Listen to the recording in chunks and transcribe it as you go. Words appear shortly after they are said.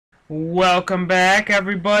Welcome back,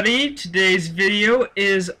 everybody. Today's video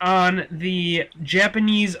is on the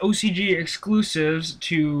Japanese OCG exclusives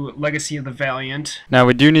to Legacy of the Valiant. Now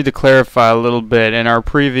we do need to clarify a little bit. In our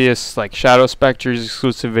previous Shadow Specters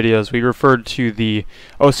exclusive videos, we referred to the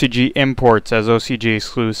OCG imports as OCG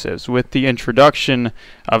exclusives. With the introduction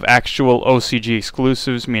of actual OCG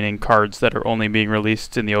exclusives, meaning cards that are only being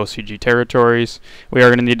released in the OCG territories, we are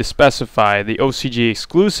going to need to specify the OCG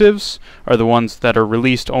exclusives are the ones that are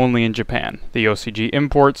released only in Japan. The OCG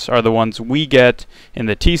imports are the ones we get in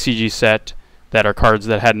the TCG set that are cards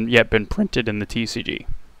that hadn't yet been printed in the TCG.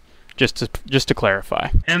 Just to clarify.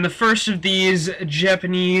 And the first of these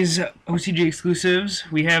Japanese OCG exclusives,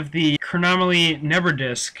 we have the Chronomaly Never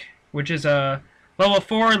Disc, which is a level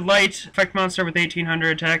 4 light effect monster with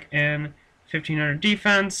 1800 attack and 1500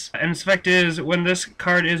 defense. And its effect is, when this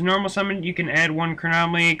card is normal summoned, you can add one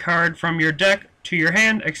Chronomaly card from your deck to your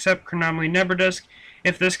hand, except Chronomaly Never Disc.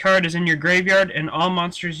 If this card is in your graveyard and all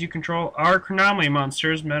monsters you control are Chronomaly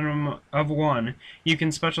monsters, minimum of 1, you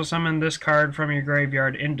can special summon this card from your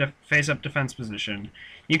graveyard in face-up defense position.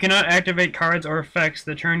 You cannot activate cards or effects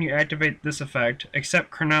the turn you activate this effect, except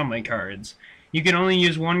Chronomaly cards. You can only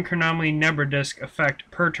use one Chronomaly Never Disc effect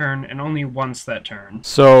per turn, and only once that turn.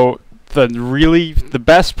 So the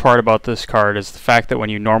best part about this card is the fact that when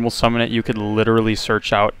you normal summon it, you could literally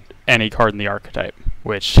search out any card in the archetype,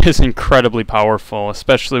 which is incredibly powerful,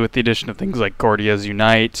 especially with the addition of things like Gordia's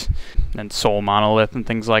Unite and Soul Monolith and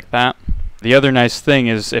things like that. The other nice thing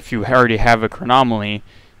is, if you already have a Chronomaly,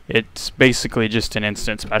 it's basically just an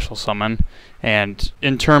instant special summon, and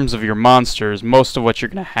in terms of your monsters, most of what you're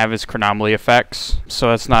going to have is Chronomaly effects, so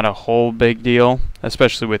that's not a whole big deal,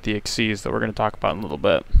 especially with the Xyz that we're going to talk about in a little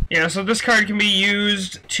bit. Yeah, so this card can be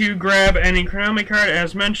used to grab any Chronomaly card.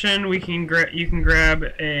 As mentioned, you can grab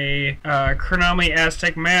a Chronomaly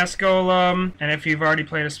Aztec Mask Golem, and if you've already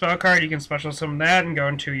played a spell card, you can special summon that and go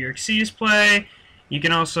into your Xyz play. You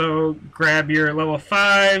can also grab your level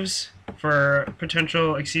 5s for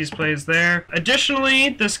potential Xyz plays there. Additionally,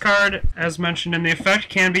 this card, as mentioned in the effect,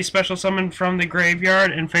 can be special summoned from the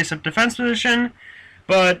graveyard in face-up defense position,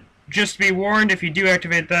 but just to be warned, if you do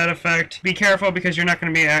activate that effect, be careful because you're not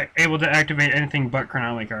going to be able to activate anything but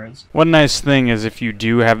Chronomaly cards. One nice thing is, if you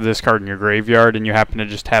do have this card in your graveyard and you happen to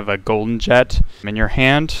just have a Golden Jet in your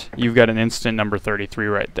hand, you've got an instant number 33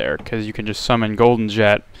 right there, because you can just summon Golden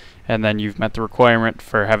Jet and then you've met the requirement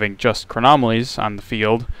for having just Chronomalys on the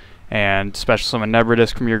field and special summon Never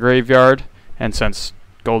Disc from your graveyard, and since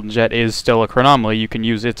Golden Jet is still a Chronomaly, you can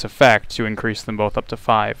use its effect to increase them both up to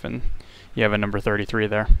 5, and you have a number 33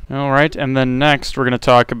 there. Alright, and then next we're going to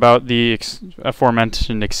talk about the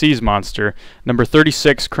aforementioned Xyz monster, number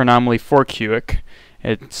 36, Chronomaly Forcuic.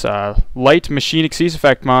 It's a light machine Xyz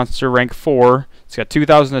effect monster, rank 4. It's got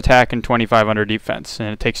 2000 attack and 2500 defense, and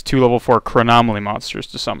it takes 2 level 4 Chronomaly monsters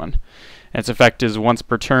to summon. Its effect is, once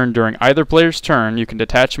per turn during either player's turn, you can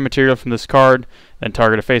detach a material from this card, then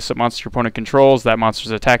target a face-up monster your opponent controls. That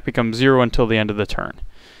monster's attack becomes 0 until the end of the turn.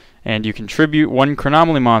 And you contribute one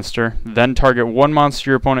Chronomaly monster, then target one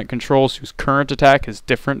monster your opponent controls whose current attack is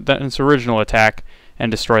different than its original attack, and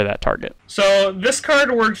destroy that target. So this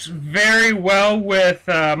card works very well with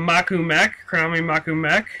Maku Mech, Chronomaly Maku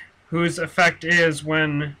Mech, whose effect is,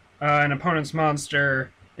 when an opponent's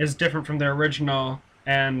monster is different from their original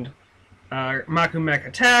and Maku Mech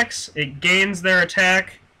attacks, it gains their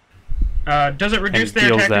attack. Does it reduce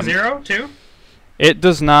their attack to 0 too? It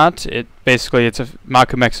does not. It basically,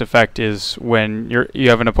 Maku Mech's effect is when you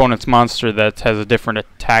have an opponent's monster that has a different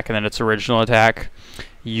attack than its original attack.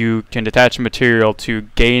 You can detach a material to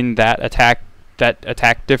gain that attack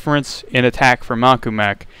difference in attack for Maku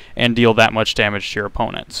Mech and deal that much damage to your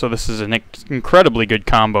opponent. So this is an incredibly good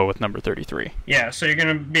combo with number 33. Yeah, so you're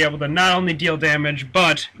going to be able to not only deal damage,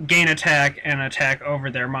 but gain attack and attack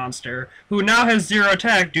over their monster, who now has 0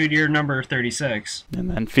 attack due to your number 36.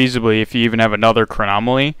 And then feasibly, if you even have another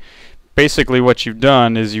Chronomaly, basically what you've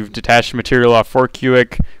done is you've detached material off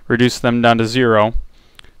Forcuic, reduced them down to 0,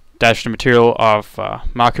 detached a material off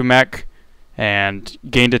Maku Mech, and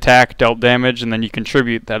gained attack, dealt damage, and then you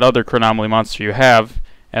contribute that other Chronomaly monster you have,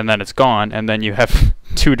 and then it's gone, and then you have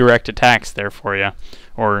 2 direct attacks there for you,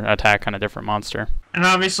 or attack on a different monster. And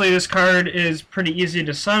obviously this card is pretty easy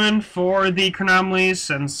to summon for the Chronomalys,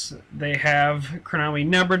 since they have Chronomaly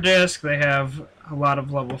Never Disc, they have a lot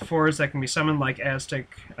of level 4s that can be summoned, like Aztec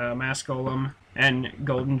Mask Golem and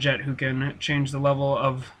Golden Jet, who can change the level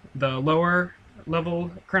of the lower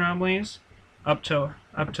level Chronomalys up to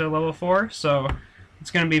level 4. So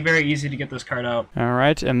it's going to be very easy to get this card out.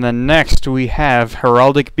 Alright, and then next we have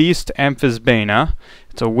Heraldic Beast Amphisbaena.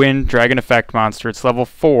 It's a wind dragon effect monster. It's level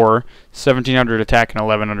 4, 1700 attack and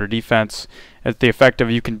 1100 defense. It's the effect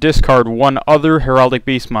of you can discard one other Heraldic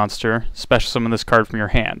Beast monster, special summon this card from your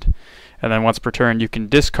hand. And then once per turn you can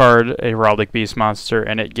discard a Heraldic Beast monster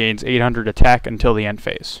and it gains 800 attack until the end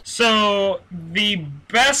phase. So the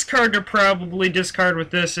best card to probably discard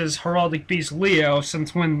with this is Heraldic Beast Leo,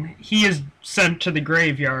 since when he is sent to the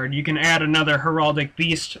graveyard you can add another Heraldic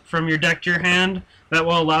Beast from your deck to your hand. That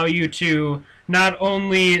will allow you to not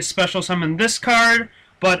only special summon this card,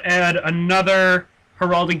 but add another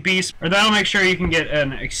Heraldic Beast, or that'll make sure you can get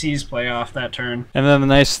an Xyz play off that turn. And then the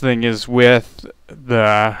nice thing is with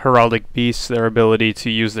the Heraldic Beasts, their ability to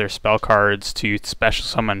use their spell cards to special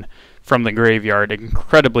summon from the graveyard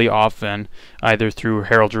incredibly often, either through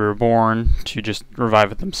Heraldry Reborn to just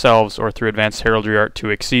revive it themselves, or through Advanced Heraldry Art to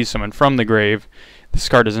Xyz summon from the grave. This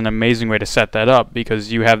card is an amazing way to set that up,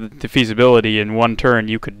 because you have the feasibility in one turn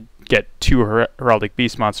you could get 2 Heraldic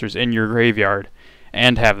Beast monsters in your graveyard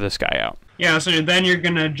and have this guy out. Yeah, so then you're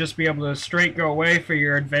going to just be able to straight go away for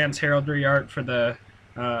your Advanced Heraldry Art for the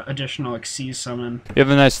additional Xyz summon. The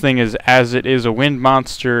other nice thing is, as it is a wind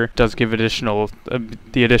monster, it does give the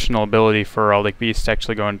additional ability for Heraldic Beast to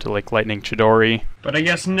actually go into like Lightning Chidori. But I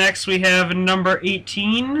guess next we have number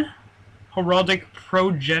 18, Heraldic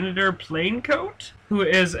Progenitor Planecoat, who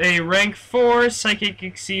is a rank 4 Psychic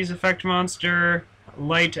Xyz effect monster,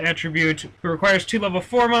 light attribute, who requires 2 level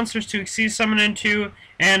 4 monsters to Xyz summon into,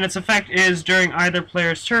 and its effect is during either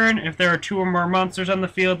player's turn, if there are 2 or more monsters on the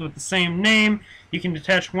field with the same name, you can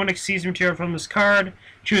detach 1 Xyz material from this card,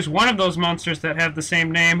 choose one of those monsters that have the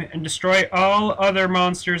same name, and destroy all other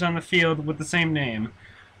monsters on the field with the same name.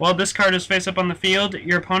 While this card is face up on the field,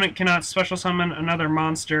 your opponent cannot special summon another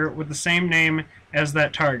monster with the same name as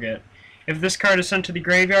that target. If this card is sent to the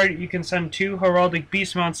graveyard, you can send 2 Heraldic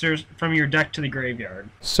Beast monsters from your deck to the graveyard.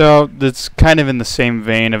 So that's kind of in the same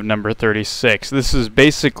vein of number 36. This is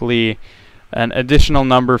basically an additional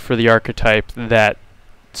number for the archetype that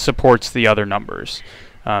supports the other numbers.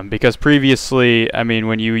 Because previously, I mean,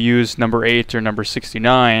 when you use number 8 or number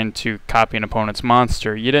 69 to copy an opponent's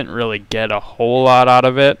monster, you didn't really get a whole lot out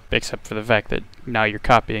of it, except for the fact that now you're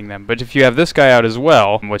copying them. But if you have this guy out as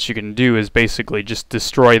well, what you can do is basically just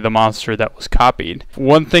destroy the monster that was copied.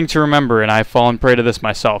 One thing to remember, and I've fallen prey to this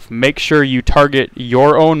myself, make sure you target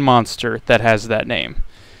your own monster that has that name,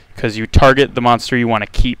 because you target the monster you want to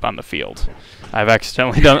keep on the field. I've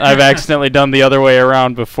accidentally done the other way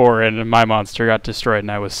around before, and my monster got destroyed, and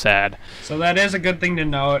I was sad. So that is a good thing to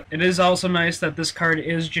note. It is also nice that this card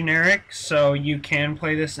is generic, so you can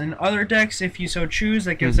play this in other decks if you so choose.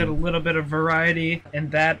 That gives it a little bit of variety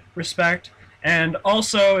in that respect. And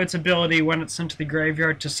also its ability, when it's sent to the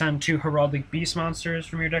graveyard, to send 2 Heraldic Beast monsters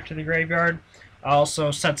from your deck to the graveyard. Also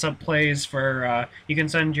sets up plays for, you can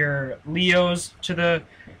send your Leos to the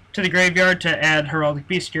graveyard to add Heraldic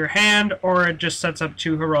Beast to your hand, or it just sets up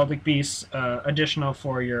 2 Heraldic Beasts additional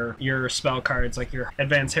for your spell cards, like your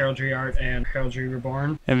Advanced Heraldry Art and Heraldry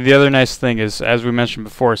Reborn. And the other nice thing is, as we mentioned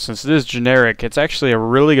before, since it is generic, it's actually a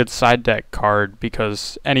really good side deck card,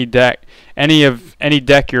 because any deck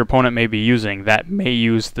your opponent may be using that may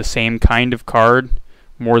use the same kind of card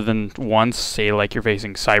more than once, say like you're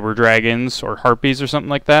facing Cyber Dragons or Harpies or something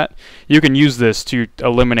like that, you can use this to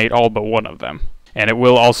eliminate all but one of them. And it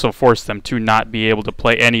will also force them to not be able to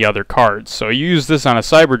play any other cards. So you use this on a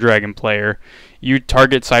Cyber Dragon player, you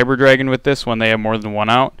target Cyber Dragon with this when they have more than one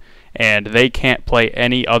out, and they can't play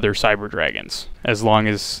any other Cyber Dragons as long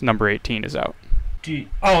as number 18 is out. They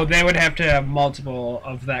would have to have multiple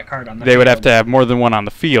of that card on the field. They would have to have more than one on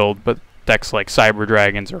the field, but decks like Cyber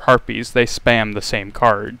Dragons or Harpies, they spam the same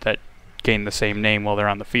card that gain the same name while they're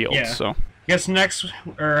on the field. Yeah. So I guess next,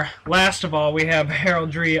 or last of all, we have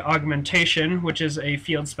Heraldry Augmentation, which is a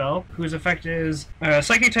field spell, whose effect is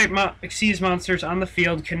Psychic-type Xyz monsters on the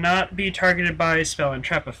field cannot be targeted by spell and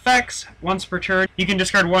trap effects. Once per turn, you can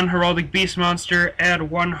discard 1 Heraldic Beast monster,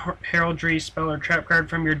 add 1 Heraldry spell or trap card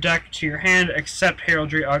from your deck to your hand, except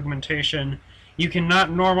Heraldry Augmentation. You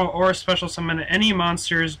cannot normal or special summon any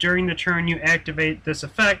monsters during the turn you activate this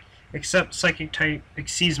effect, except Psychic-type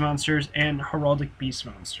Xyz monsters and Heraldic Beast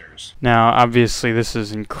monsters. now, obviously, this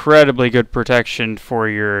is incredibly good protection for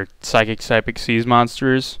your Psychic-type Xyz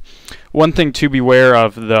monsters. One thing to beware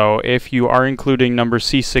of, though, if you are including number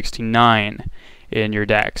C69 in your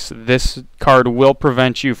decks, this card will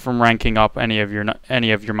prevent you from ranking up any of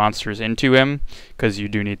your monsters into him, because you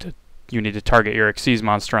need to target your Xyz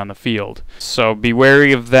monster on the field. So be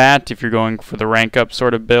wary of that if you're going for the rank up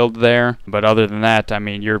sort of build there. But other than that, I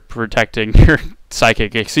mean, you're protecting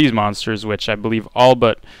Psychic Xyz monsters, which I believe all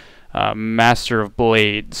but Master of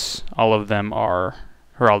Blades, all of them are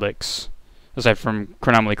Heraldics, aside from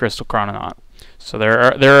Chronomaly Crystal Chrononaut. So there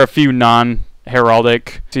are a few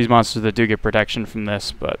non-heraldic Xyz monsters that do get protection from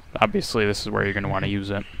this, but obviously this is where you're going to want to use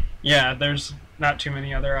it. Yeah, there's not too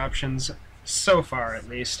many other options, so far at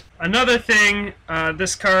least. Another thing,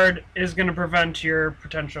 this card is going to prevent your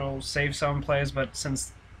potential save summon plays, but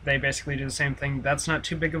since they basically do the same thing, that's not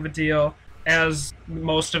too big of a deal. As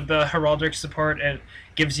most of the heraldic support, it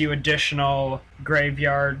gives you additional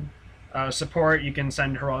graveyard support. You can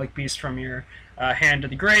send Heraldic Beast from your hand to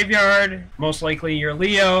the graveyard, most likely your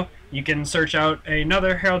Leo. You can search out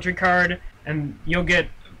another heraldry card, and you'll get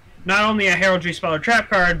not only a heraldry spell or trap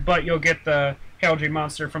card, but you'll get the heraldry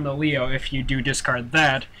monster from the Leo if you do discard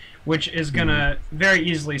that, which is gonna very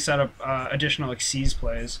easily set up additional Xyz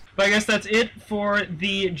plays. But I guess that's it for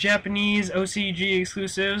the Japanese OCG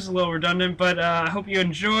exclusives. A little redundant, but I hope you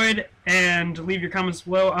enjoyed, and leave your comments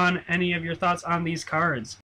below on any of your thoughts on these cards.